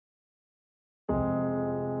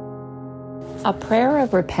A prayer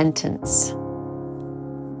of repentance.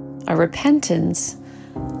 A repentance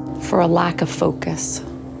for a lack of focus.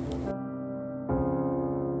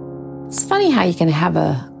 It's funny how you can have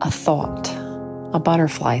a thought, a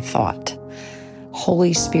butterfly thought,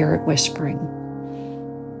 Holy Spirit whispering,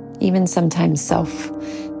 even sometimes self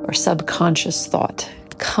or subconscious thought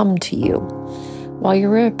come to you while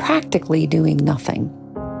you're practically doing nothing.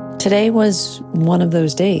 Today was one of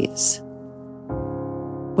those days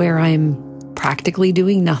where I'm practically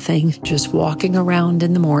doing nothing, just walking around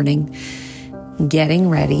in the morning, getting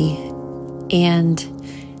ready, and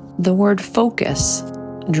the word focus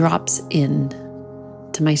drops in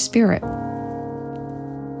to my spirit.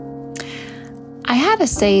 I had to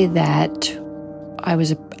say that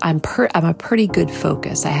I'm a pretty good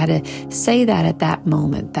focus. I had to say that at that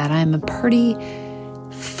moment, that I'm a pretty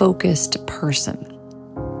focused person.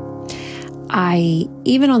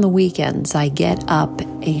 Even on the weekends, I get up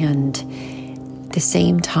and the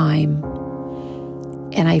same time,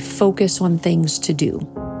 and I focus on things to do,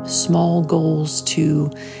 small goals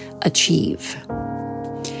to achieve.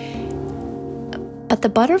 But the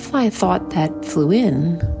butterfly thought that flew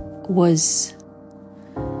in was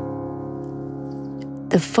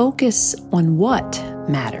the focus on what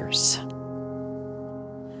matters.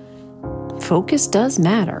 Focus does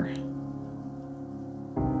matter,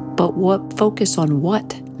 but focus on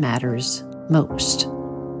what matters most?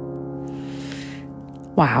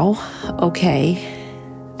 Wow, okay,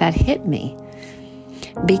 that hit me.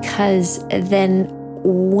 Because then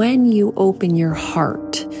when you open your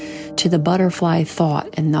heart to the butterfly thought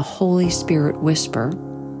and the Holy Spirit whisper,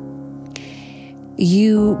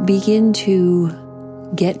 you begin to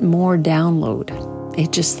get more download.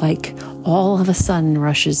 It just like all of a sudden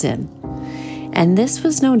rushes in. And this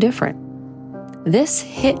was no different. This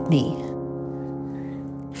hit me.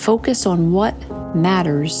 Focus on what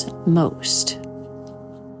matters most.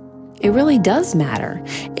 It really does matter.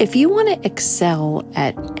 If you want to excel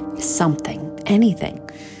at something, anything,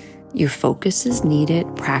 your focus is needed,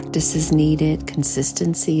 practice is needed,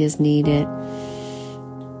 consistency is needed.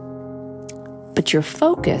 But your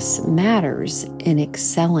focus matters in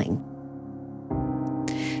excelling.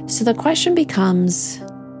 So the question becomes,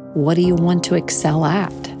 what do you want to excel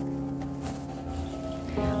at?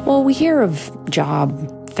 Well, we hear of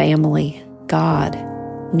job, family, God,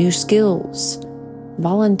 new skills,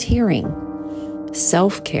 volunteering,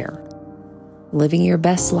 self-care, living your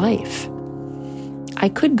best life. I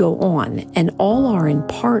could go on, and all are in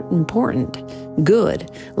part important. Good,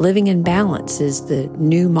 living in balance is the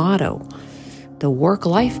new motto, the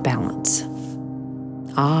work-life balance.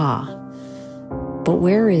 But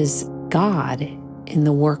where is God in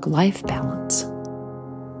the work-life balance?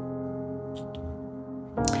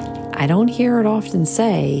 I don't hear it often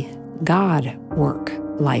say, God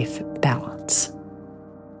work-life balance.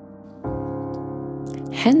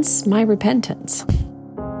 Hence my repentance.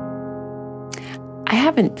 I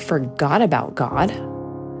haven't forgot about God.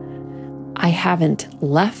 I haven't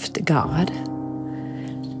left God.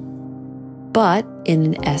 But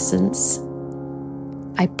in essence,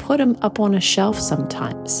 I put him up on a shelf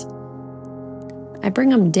sometimes. I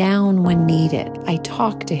bring him down when needed. I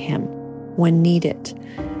talk to him when needed,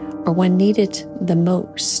 or when needed the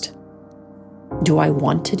most. Do I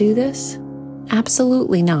want to do this?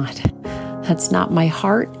 Absolutely not. That's not my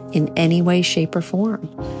heart in any way, shape, or form.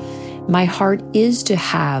 My heart is to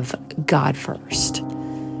have God first,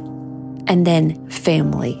 and then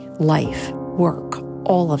family, life, work,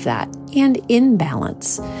 all of that, and in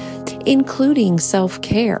balance, including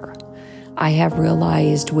self-care. I have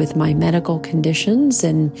realized with my medical conditions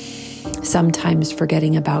and sometimes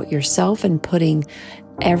forgetting about yourself and putting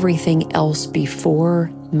everything else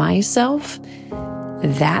before myself,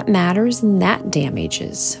 that matters and that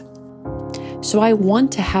damages. So I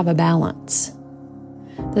want to have a balance.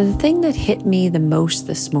 The thing that hit me the most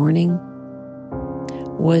this morning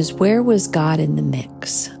was, where was God in the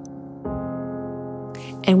mix?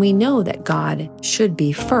 And we know that God should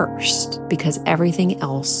be first because everything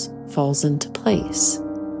else falls into place.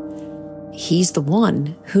 He's the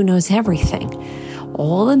one who knows everything.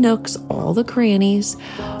 All the nooks, all the crannies,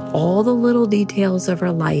 all the little details of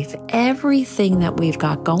our life, everything that we've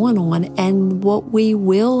got going on and what we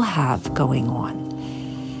will have going on.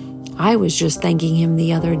 I was just thanking him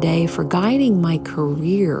the other day for guiding my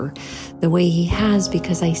career the way he has,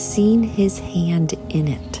 because I seen his hand in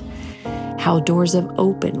it. How doors have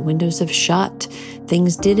opened, windows have shut,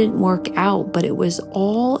 things didn't work out, but it was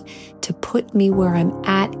all to put me where I'm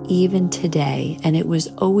at even today. And it was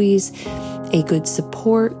always a good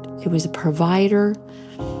support. It was a provider.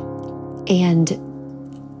 And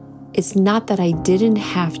It's not that I didn't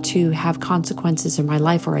have to have consequences in my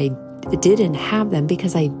life, or I didn't have them,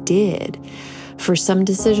 because I did for some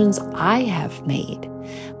decisions I have made.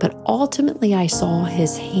 But ultimately, I saw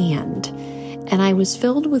his hand, and I was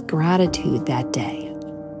filled with gratitude that day.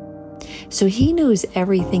 So he knows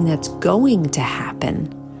everything that's going to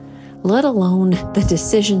happen, let alone the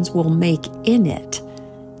decisions we'll make in it.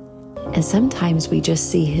 And sometimes we just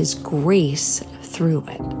see his grace through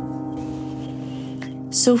it.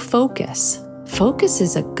 So focus. Focus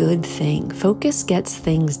is a good thing. Focus gets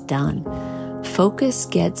things done. Focus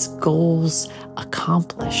gets goals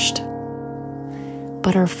accomplished.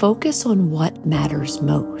 But our focus on what matters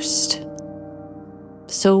most.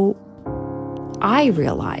 So I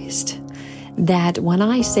realized that when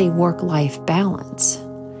I say work-life balance,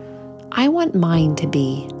 I want mine to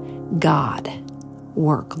be God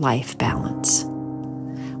work-life balance,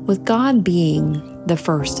 with God being the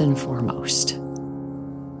first and foremost.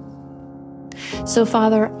 So,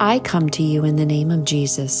 Father, I come to you in the name of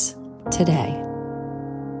Jesus today.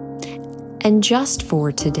 And just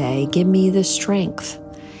for today, give me the strength,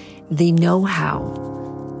 the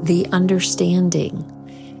know-how, the understanding,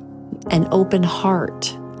 an open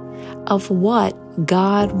heart of what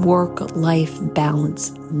God work-life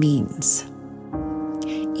balance means.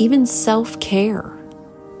 Even self-care,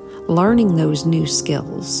 learning those new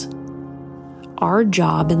skills, our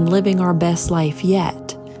job in living our best life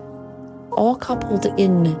yet, all coupled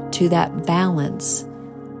into that balance,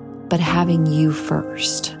 but having you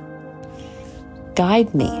first.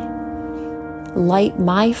 Guide me, light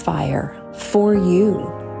my fire for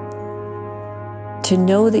you, to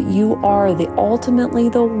know that you are ultimately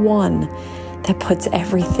the one that puts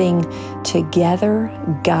everything together,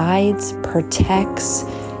 guides, protects,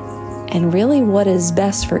 and really what is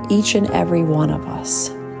best for each and every one of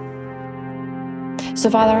us. So,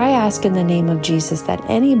 Father, I ask in the name of Jesus that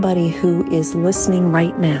anybody who is listening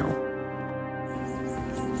right now,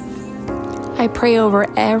 I pray over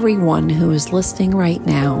everyone who is listening right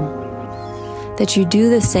now, that you do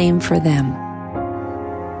the same for them,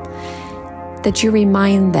 that you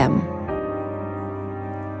remind them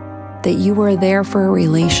that you are there for a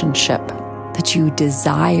relationship, that you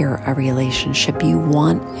desire a relationship, you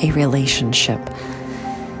want a relationship,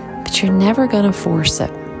 but you're never going to force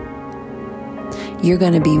it. You're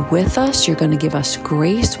going to be with us. You're going to give us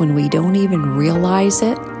grace when we don't even realize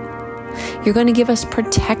it. You're going to give us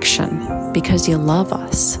protection because you love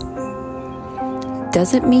us.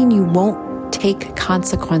 Doesn't mean you won't take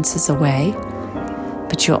consequences away,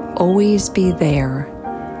 but you'll always be there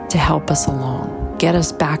to help us along, get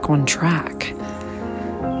us back on track.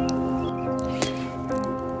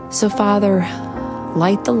 So, Father,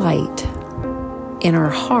 light the light in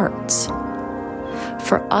our hearts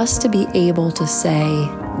for us to be able to say,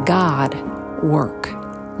 God, work,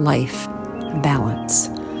 life, balance,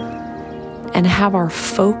 and have our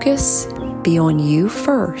focus be on you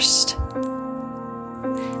first,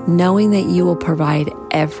 knowing that you will provide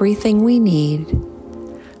everything we need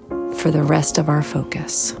for the rest of our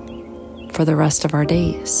focus, for the rest of our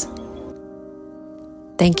days.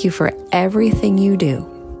 Thank you for everything you do,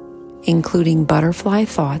 including butterfly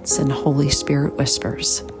thoughts and Holy Spirit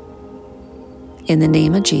whispers. In the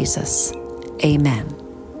name of Jesus, amen.